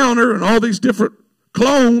 there's a counter and all these different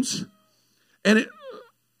colognes. And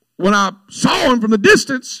when I saw him from the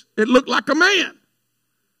distance, it looked like a man.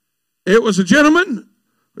 It was a gentleman.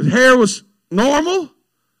 His hair was normal,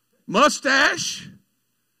 mustache.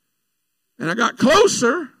 And I got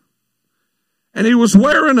closer, and he was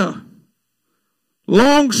wearing a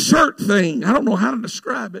long shirt thing. I don't know how to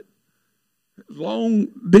describe it. Long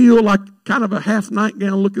deal, like kind of a half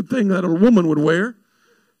nightgown looking thing that a woman would wear.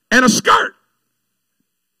 And a skirt.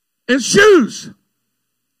 And shoes.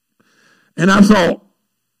 And I thought,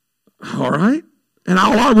 all right. And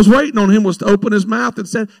all I was waiting on him was to open his mouth and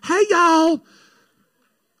say, hey, y'all.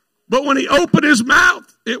 But when he opened his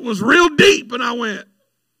mouth, it was real deep. And I went,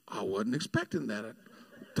 I wasn't expecting that. I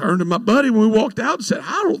turned to my buddy when we walked out and said,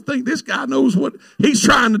 I don't think this guy knows what he's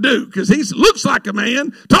trying to do. Because he looks like a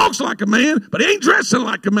man, talks like a man, but he ain't dressing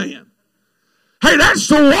like a man. Hey, that's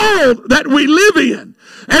the world that we live in.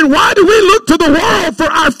 And why do we look to the world for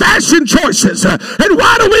our fashion choices? And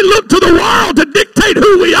why do we look to the world to dictate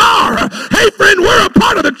who we are? Hey, friend, we're a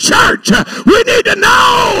part of the church. We need to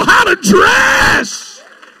know how to dress.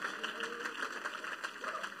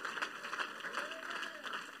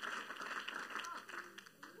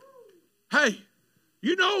 Hey,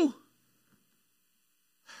 you know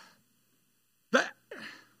that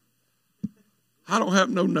I don't have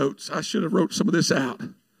no notes. I should have wrote some of this out.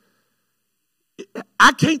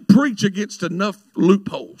 I can't preach against enough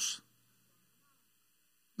loopholes.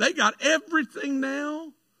 They got everything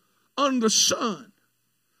now under the sun.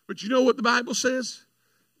 But you know what the Bible says?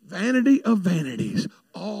 Vanity of vanities.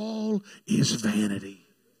 All is vanity.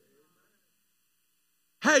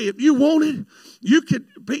 Hey, if you wanted, you could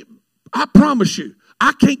be, I promise you,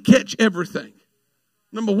 I can't catch everything.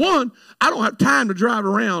 Number one, I don't have time to drive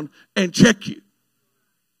around and check you.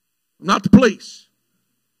 I'm not the police.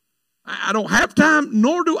 I don't have time,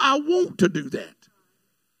 nor do I want to do that.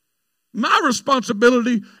 My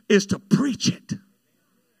responsibility is to preach it.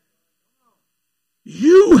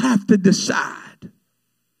 You have to decide,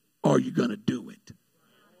 are you going to do it?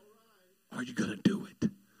 Are you going to do it?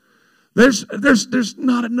 There's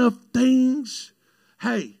not enough things.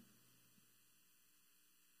 Hey.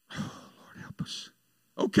 Oh, Lord help us.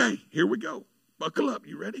 Okay, here we go. Buckle up.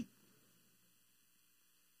 You ready?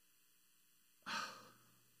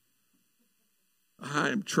 I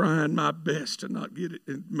am trying my best to not get it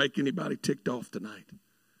and make anybody ticked off tonight.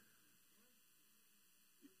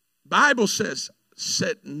 Bible says,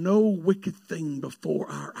 set no wicked thing before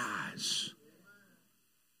our eyes.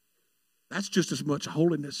 That's just as much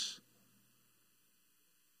holiness.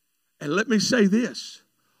 And let me say this.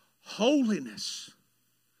 Holiness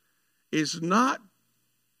is not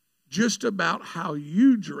just about how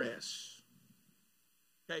you dress.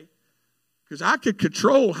 Okay? Because I could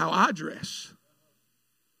control how I dress.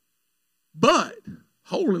 But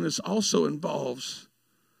holiness also involves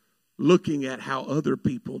looking at how other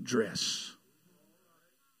people dress.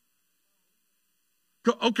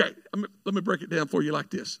 Okay, let me break it down for you like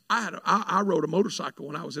this. I rode a motorcycle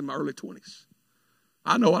when I was in my early 20s.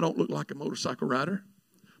 I know I don't look like a motorcycle rider,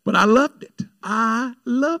 but I loved it. I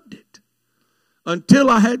loved it until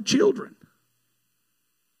I had children.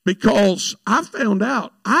 Because I found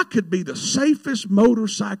out I could be the safest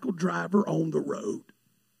motorcycle driver on the road.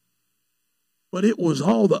 But it was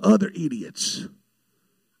all the other idiots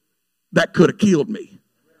that could have killed me.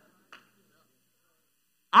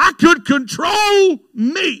 I could control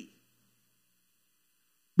me,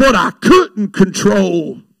 but I couldn't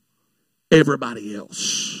control everybody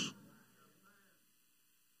else.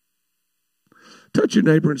 Touch your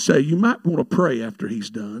neighbor and say, you might want to pray after he's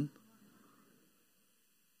done.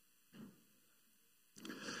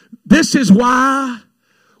 This is why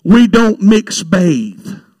we don't mix bathe.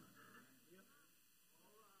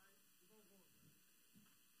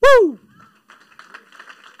 Woo!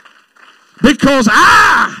 Because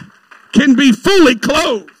I can be fully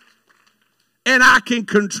clothed and I can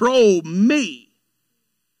control me,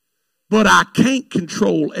 but I can't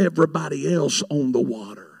control everybody else on the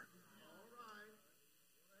water.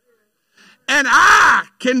 And I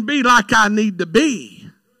can be like I need to be,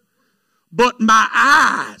 but my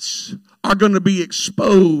eyes are going to be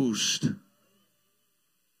exposed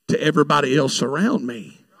to everybody else around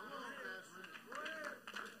me.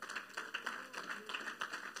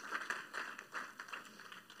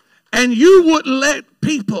 And you wouldn't let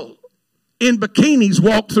people in bikinis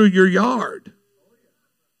walk through your yard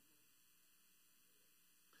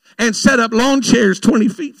and set up lawn chairs 20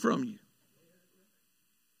 feet from you.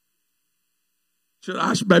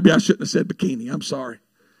 Maybe I shouldn't have said bikini. I'm sorry.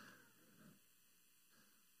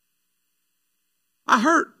 I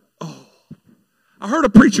heard a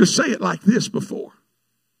preacher say it like this before.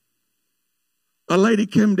 A lady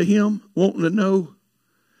came to him wanting to know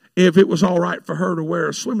if it was all right for her to wear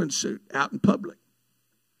a swimming suit out in public.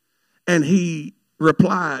 And he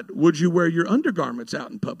replied, would you wear your undergarments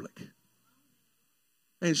out in public?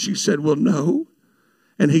 And she said, well, no.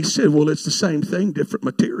 And he said, well, it's the same thing, different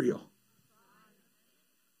material.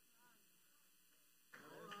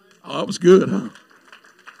 Oh, that was good, huh?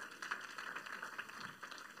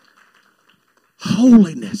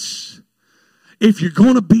 Holiness. If you're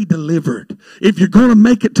going to be delivered, if you're going to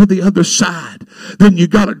make it to the other side, then you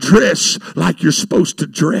got to dress like you're supposed to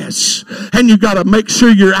dress. And you got to make sure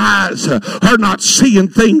your eyes are not seeing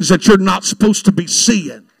things that you're not supposed to be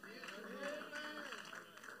seeing.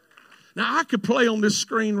 Now, I could play on this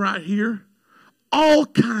screen right here all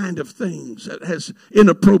kind of things that has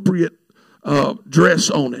inappropriate dress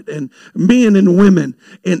on it, and men and women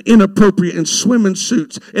in inappropriate and swimming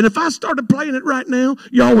suits. And if I started playing it right now,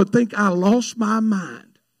 y'all would think I lost my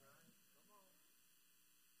mind.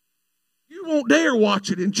 You won't dare watch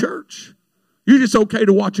it in church. You're just okay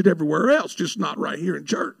to watch it everywhere else, just not right here in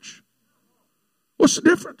church. What's the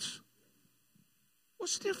difference?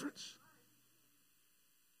 What's the difference?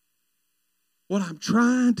 What I'm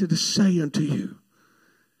trying to say unto you,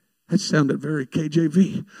 that sounded very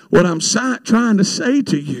KJV. What I'm trying to say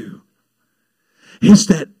to you is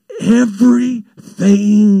that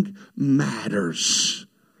everything matters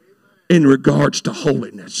in regards to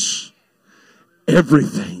holiness.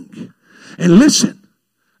 Everything. And listen,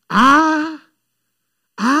 I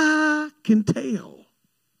can tell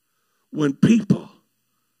when people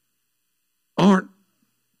aren't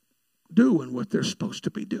doing what they're supposed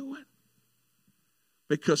to be doing.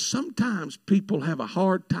 Because sometimes people have a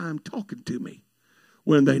hard time talking to me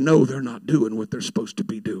when they know they're not doing what they're supposed to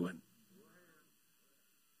be doing.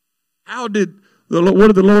 What did the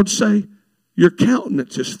Lord say? Your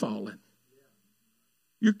countenance is fallen.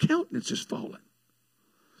 Your countenance is fallen.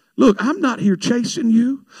 Look, I'm not here chasing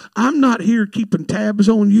you. I'm not here keeping tabs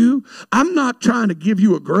on you. I'm not trying to give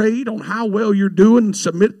you a grade on how well you're doing and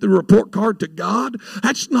submit the report card to God.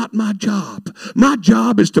 That's not my job. My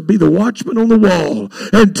job is to be the watchman on the wall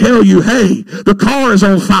and tell you, hey, the car is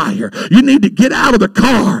on fire. You need to get out of the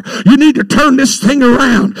car. You need to turn this thing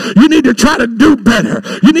around. You need to try to do better.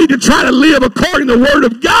 You need to try to live according to the Word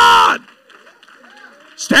of God.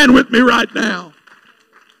 Stand with me right now.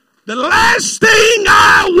 The last thing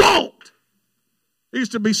I want is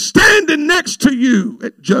to be standing next to you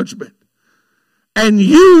at judgment. And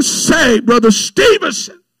you say, Brother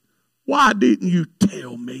Stevenson, why didn't you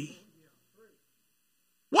tell me?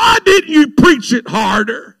 Why didn't you preach it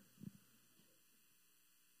harder?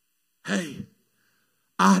 Hey,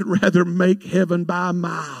 I'd rather make heaven by a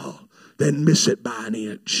mile than miss it by an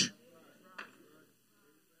inch.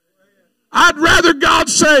 I'd rather God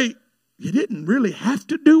say, you didn't really have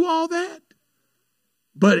to do all that,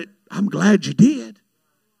 but I'm glad you did.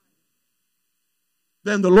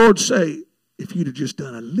 Then the Lord say, if you'd have just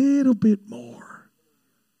done a little bit more,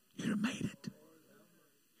 you'd have made it.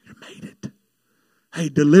 You'd have made it. Hey,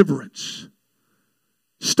 deliverance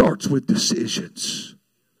starts with decisions.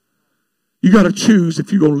 You got to choose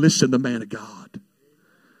if you're going to listen to the man of God.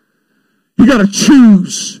 You got to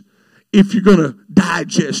choose if you're going to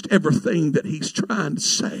digest everything that he's trying to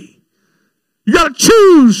say. You got to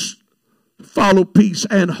choose to follow peace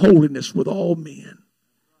and holiness with all men,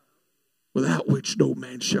 without which no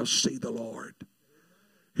man shall see the Lord.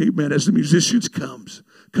 Amen. As the musicians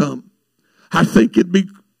come, I think it'd be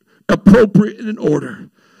appropriate and in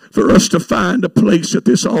order for us to find a place at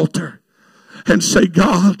this altar and say,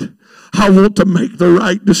 God, I want to make the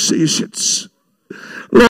right decisions.